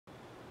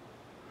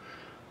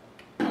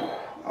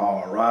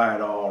All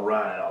right, all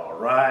right, all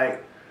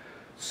right.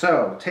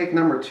 So, take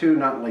number 2,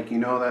 not like you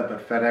know that,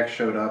 but FedEx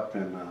showed up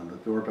and the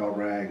doorbell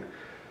rang.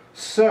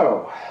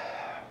 So,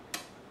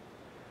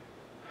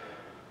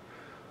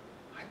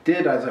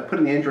 as I put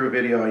in the intro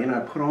video, I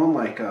put on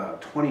like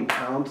 20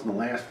 pounds in the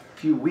last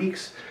few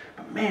weeks.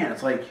 But man,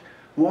 it's like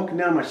I'm walking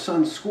down my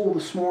son's school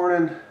this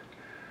morning,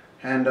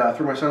 and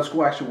through my son's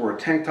school, I actually wore a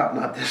tank top,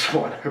 not this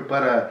one,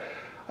 but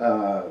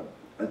a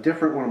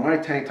different one of my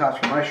tank tops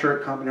from my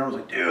shirt company. I was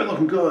like, dude,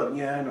 looking good.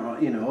 Yeah,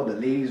 the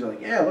ladies are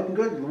like, yeah, looking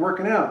good, you're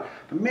working out.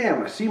 But man,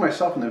 when I see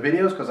myself in the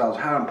videos, because I was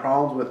having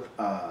problems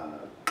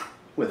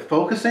with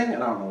focusing,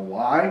 and I don't know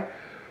why.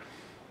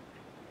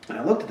 And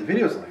I looked at the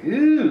videos like,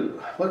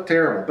 ew, look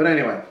terrible. But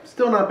anyway,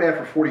 still not bad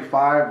for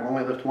 45.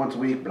 Only lift once a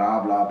week, blah,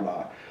 blah,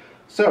 blah.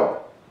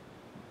 So,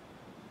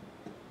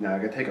 now I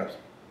got take-ups.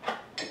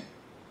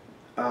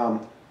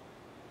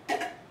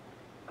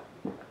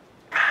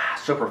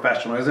 So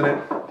professional, isn't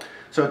it?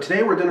 So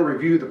today we're going to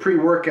review the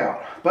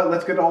pre-workout. But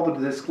let's get all the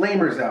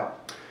disclaimers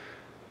out.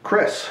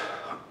 Chris,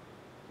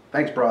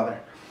 thanks brother.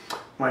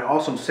 My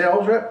awesome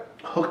sales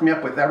rep hooked me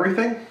up with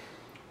everything.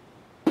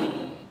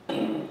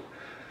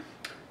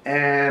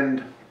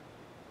 And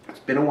it's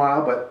been a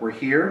while, but we're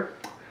here.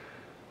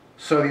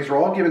 So these are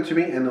all given to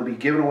me, and they'll be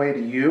given away to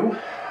you,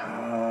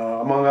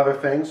 among other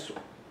things.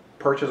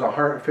 Purchase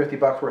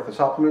 $150 worth of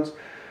supplements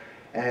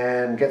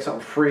and get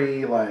something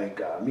free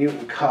like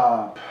Mutant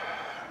cup,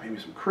 maybe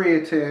some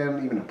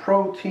creatine, even a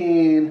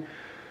protein.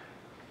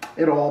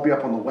 It'll all be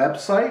up on the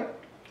website.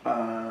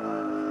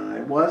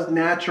 It was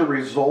Natural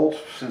Results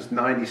since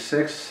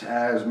 '96,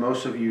 as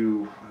most of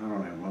you, I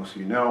don't know, most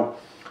of you know.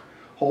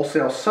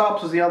 Wholesale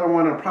Subs is the other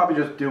one. I'll probably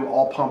just do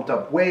All Pumped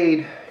Up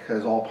Wade,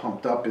 because All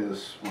Pumped Up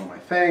is one of my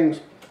things.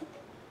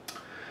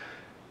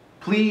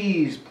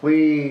 Please,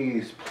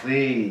 please,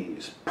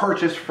 please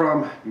purchase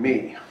from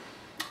me.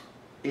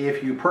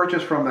 If you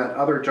purchase from that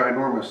other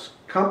ginormous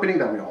company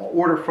that we all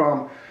order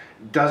from,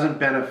 it doesn't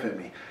benefit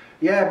me.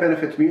 Yeah, it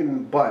benefits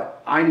Mutant,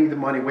 but I need the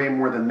money way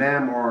more than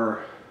them,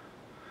 or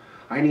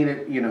I need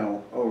it,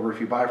 over if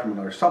you buy from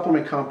another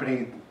supplement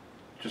company.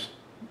 Just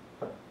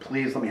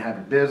please let me have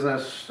your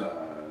business.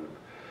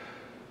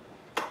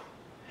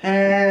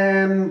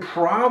 And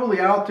probably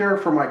out there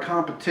for my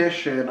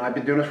competition, I've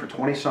been doing this for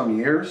 20-some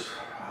years.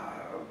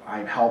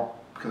 I've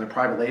helped, because of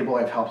private label,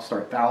 I've helped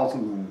start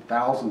thousands and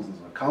thousands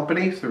of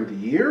companies through the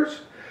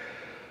years.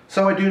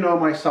 So I do know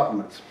my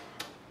supplements.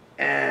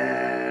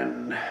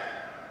 And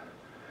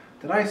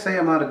did I say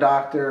I'm not a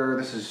doctor?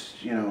 This is,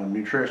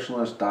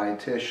 nutritionist,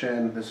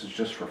 dietitian. This is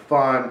just for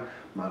fun.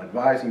 I'm not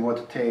advising you what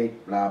to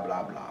take, blah,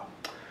 blah, blah.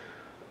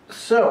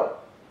 So,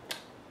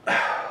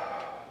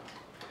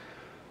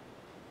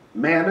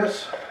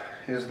 Madness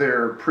is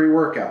their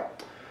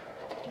pre-workout.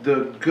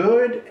 The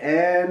good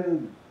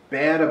and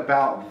bad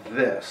about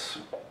this.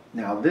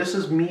 Now, this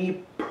is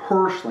me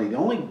personally. The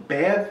only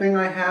bad thing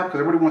I have,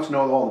 because everybody wants to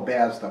know all the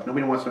bad stuff.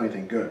 Nobody wants to know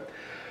anything good.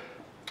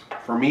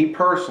 For me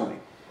personally,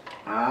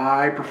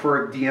 I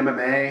prefer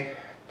DMMA,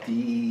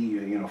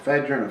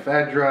 ephedrine,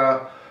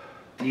 ephedra,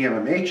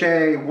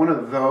 DMMHA, one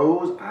of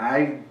those.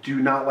 I do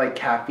not like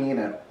caffeine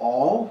at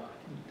all,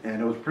 and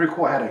it was pretty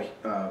cool. I had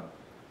a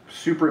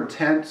super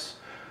intense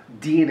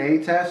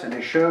DNA test, and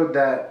it showed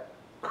that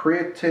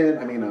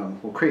creatine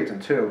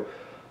too,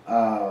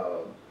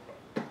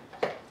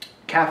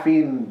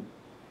 caffeine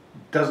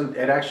doesn't,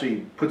 it actually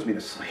puts me to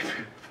sleep.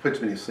 It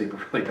puts me to sleep, it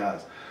really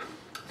does.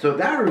 So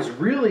that is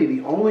really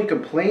the only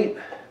complaint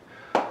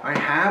I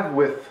have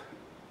with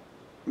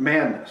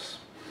Madness.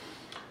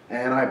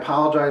 And I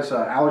apologize,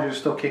 allergies are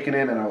still kicking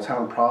in, and I was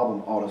having a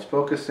problem autos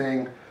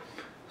focusing.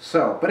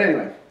 So, but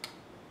anyway,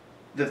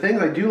 the things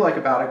I do like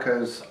about it,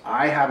 because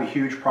I have a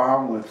huge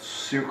problem with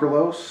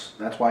sucralose.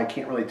 That's why I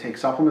can't really take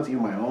supplements,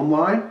 even my own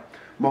line,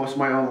 most of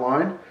my own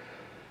line.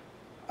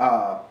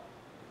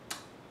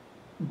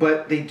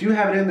 But they do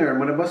have it in there, and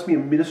when it must be a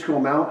minuscule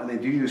amount, and they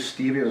do use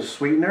stevia as a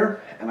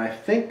sweetener. And I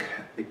think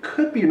it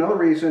could be another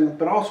reason,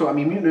 but also,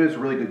 Mutant is a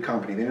really good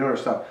company. They know their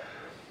stuff.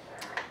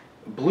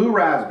 Blue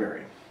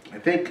raspberry. I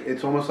think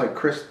it's almost like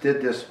Chris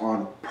did this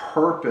on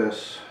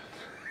purpose,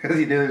 because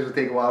he knew this would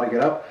take a while to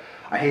get up.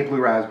 I hate blue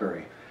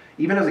raspberry.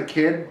 Even as a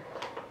kid,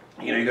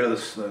 you go to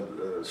this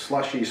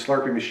slushy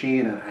Slurpee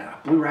machine, and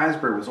blue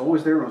raspberry was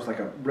always there. It was like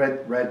a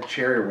red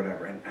cherry or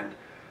whatever. And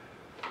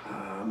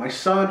my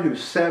son,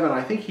 who's 7,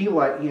 I think he he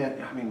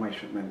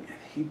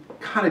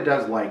kind of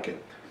does like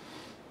it.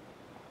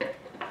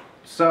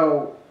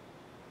 So,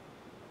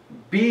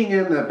 being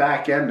in the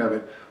back end of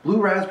it,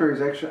 blue raspberry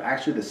is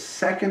actually the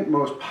second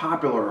most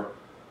popular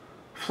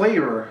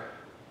flavor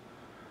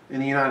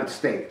in the United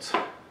States.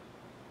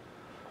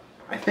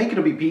 I think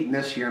it'll be beaten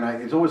this year,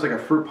 and it's always like a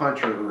fruit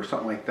punch or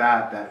something like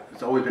that.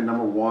 It's always been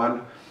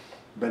 #1,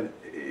 but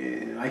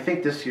I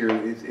think this year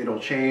it'll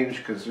change,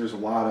 because there's a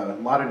lot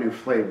of new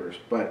flavors.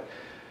 But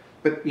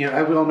as we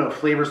all know,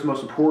 flavor is the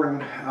most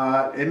important.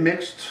 It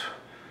mixed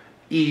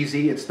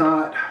easy. It's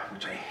not,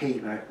 which I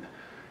hate.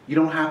 You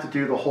don't have to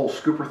do the whole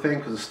scooper thing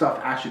because the stuff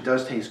actually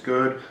does taste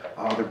good.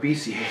 Their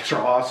BCAAs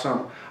are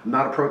awesome. I'm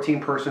not a protein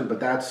person, but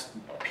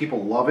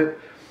people love it.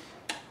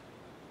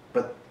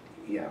 But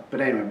yeah, but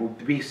anyway, well,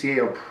 the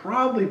BCAA will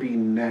probably be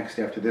next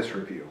after this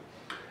review.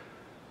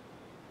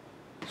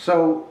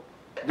 So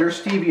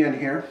there's stevia in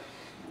here.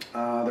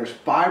 There's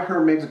 500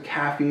 mg of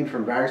caffeine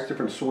from various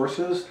different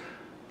sources.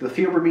 The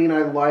theobromine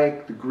I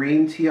like, the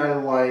green tea I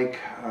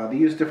like. They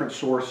use different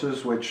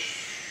sources,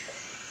 which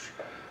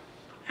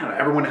I don't know,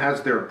 everyone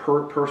has their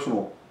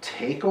personal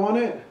take on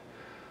it.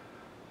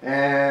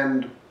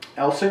 And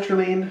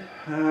L-citrulline,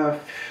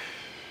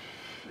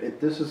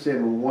 this is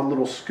in one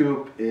little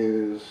scoop.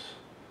 This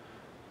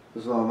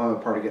is another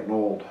part of getting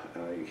old.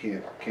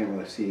 You can't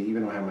really see,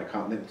 even though I have my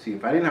contacts. See,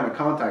 if I didn't have my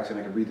contacts in,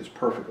 I could read this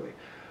perfectly.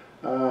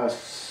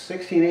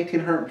 16,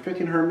 1800,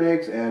 1500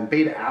 mg, and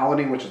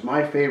beta-alanine, which is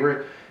my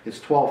favorite, it's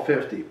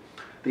 1250.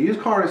 They use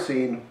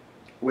carnosine,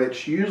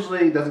 which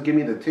usually doesn't give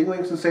me the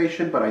tingling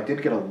sensation, but I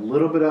did get a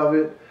little bit of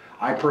it.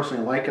 I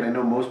personally like it. I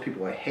know most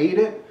people hate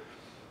it.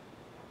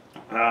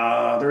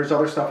 There's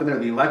other stuff in there.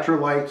 The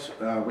electrolytes,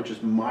 which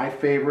is my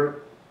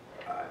favorite.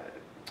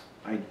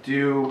 I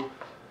do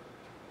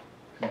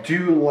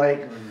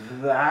like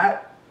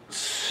that.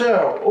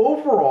 So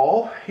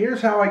overall,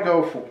 here's how I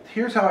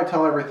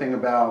tell everything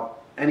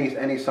about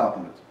any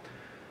supplements.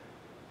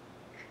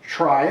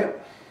 Try it.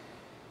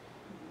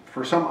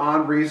 For some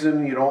odd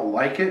reason you don't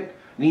like it,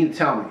 you need to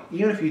tell me.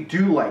 Even if you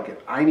do like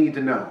it, I need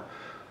to know.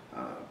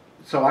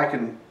 So I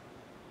can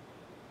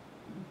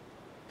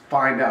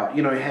find out,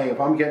 hey,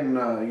 if I'm getting,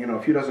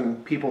 a few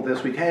dozen people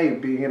this week, hey,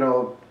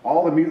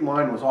 all the Mutant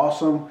line was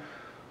awesome,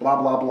 blah,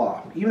 blah,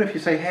 blah. Even if you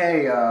say,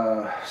 hey,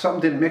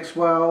 something didn't mix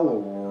well,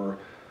 or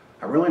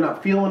I'm really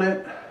not feeling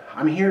it,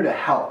 I'm here to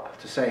help,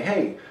 to say,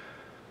 hey,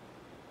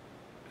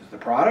 is the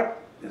product,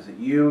 is it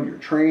you, your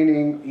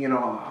training,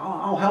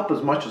 I'll help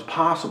as much as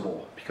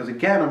possible. Because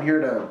again, I'm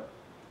here to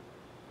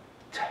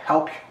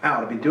help you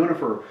out. I've been doing it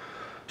for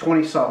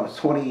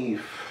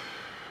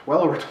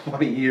well over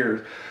 20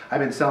 years. I've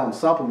been selling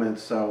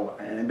supplements,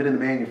 and I've been in the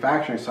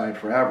manufacturing side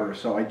forever,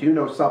 so I do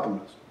know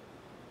supplements.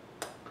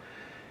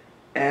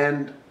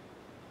 And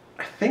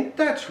I think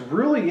that's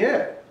really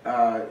it.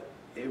 So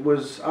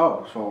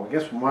I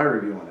guess my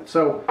review on it.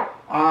 So,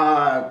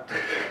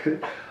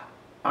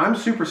 I'm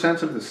super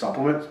sensitive to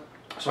supplements,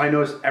 so I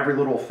notice every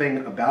little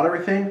thing about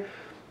everything.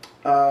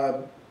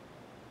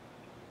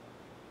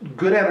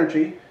 Good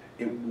energy.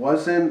 It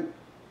wasn't,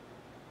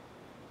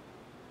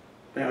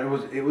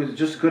 it was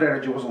just good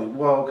energy. It wasn't like,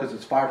 whoa, because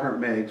it's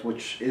 500 mgs,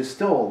 which is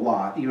still a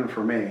lot, even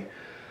for me.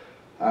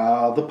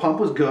 The pump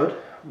was good.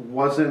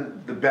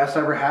 Wasn't the best I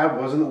ever had,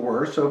 wasn't the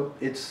worst, so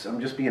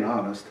I'm just being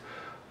honest.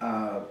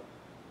 It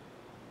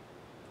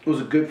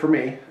was good for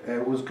me.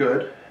 It was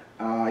good.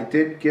 I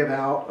did give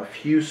out a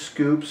few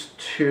scoops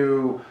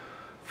to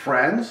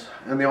friends,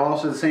 and they all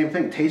said the same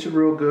thing. Tasted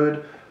real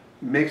good,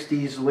 mixed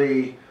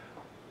easily.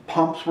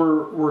 Pumps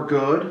were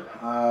good.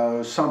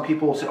 Some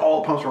people said,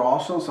 oh, the pumps were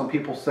awesome. Some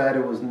people said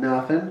it was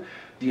nothing.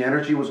 The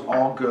energy was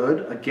all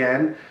good.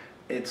 Again,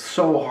 it's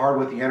so hard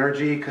with the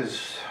energy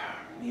because,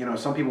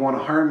 some people want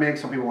 100 mg,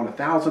 some people want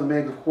 1,000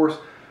 mg. Of course,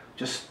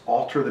 just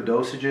alter the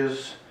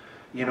dosages.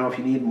 If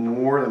you need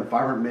more than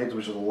 500 mg,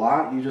 which is a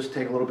lot, you just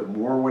take a little bit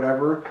more or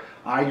whatever.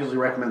 I usually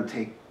recommend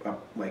take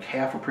like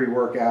half a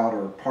pre-workout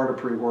or part of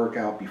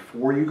pre-workout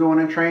before you go in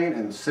and train,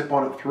 and sip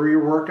on it through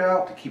your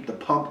workout to keep the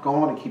pump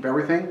going and keep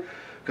everything.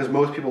 Because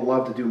most people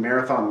love to do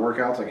marathon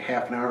workouts, like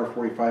half an hour,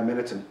 45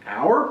 minutes, an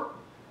hour.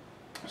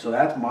 So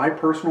that's my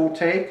personal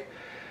take.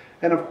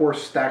 And of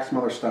course, stack some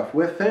other stuff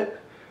with it.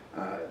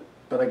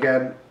 But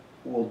again,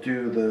 we'll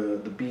do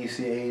the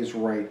BCAAs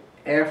right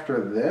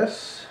after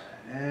this.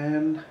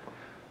 And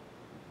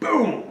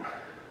boom!